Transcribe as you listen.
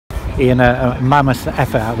Ian, a mammoth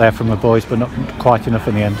effort out there from the boys, but not quite enough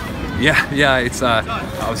in the end. Yeah, it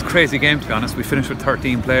was a crazy game, to be honest. We finished with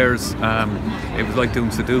 13 players. It was like doing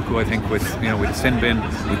Sudoku, I think, with a sin bin,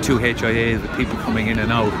 with 2 HIAs, with people coming in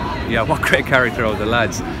and out. Yeah, what great character out of the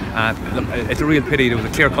lads. It's a real pity. There was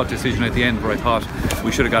a clear-cut decision at the end where I thought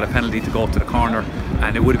we should have got a penalty to go up to the corner,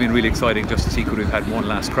 and it would have been really exciting just to see could we have had one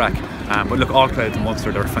last crack. But look, all credit to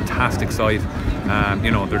Munster. They're a fantastic side.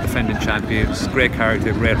 They're defending champions, great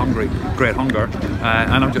character, great hunger,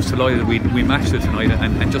 and I'm just delighted we matched it tonight,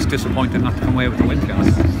 and just disappointed not to come away with the win, to be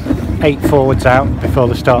honest. 8 forwards out before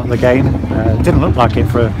the start of the game. Didn't look like it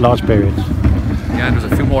for large periods. Yeah, and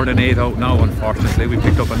there's a few more than 8 out now, unfortunately. We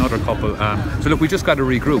picked up another couple. So look, we just got to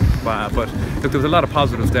regroup. But look, there was a lot of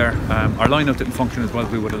positives there. Our lineup didn't function as well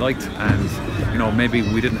as we would have liked, and maybe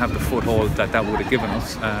we didn't have the foothold that would have given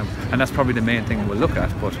us. And that's probably the main thing we'll look at.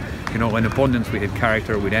 But in abundance, we had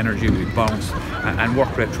character, we had energy, we had bounce, and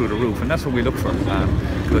work rate through the roof. And that's what we look for.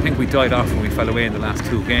 Because I think we died off when we fell away in the last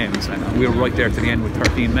 2 games, and we were right there to the end with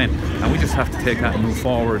 13 men. And we just have to take that and move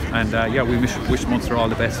forward. And we wish Munster all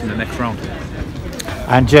the best in the next round.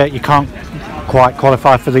 And you can't quite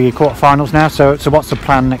qualify for the quarterfinals now, so what's the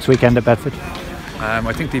plan next weekend at Bedford?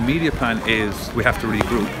 I think the immediate plan is we have to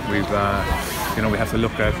regroup. We have to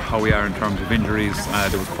look at how we are in terms of injuries.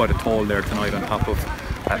 There was quite a toll there tonight on top of,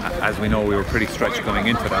 as we know, we were pretty stretched going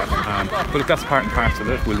into that. But look, that's part and parcel of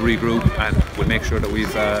it. We'll regroup and we'll make sure that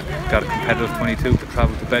we've got a competitive 22 to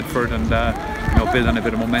travel to Bedford and build on a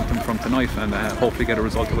bit of momentum from tonight and hopefully get a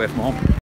result away from home.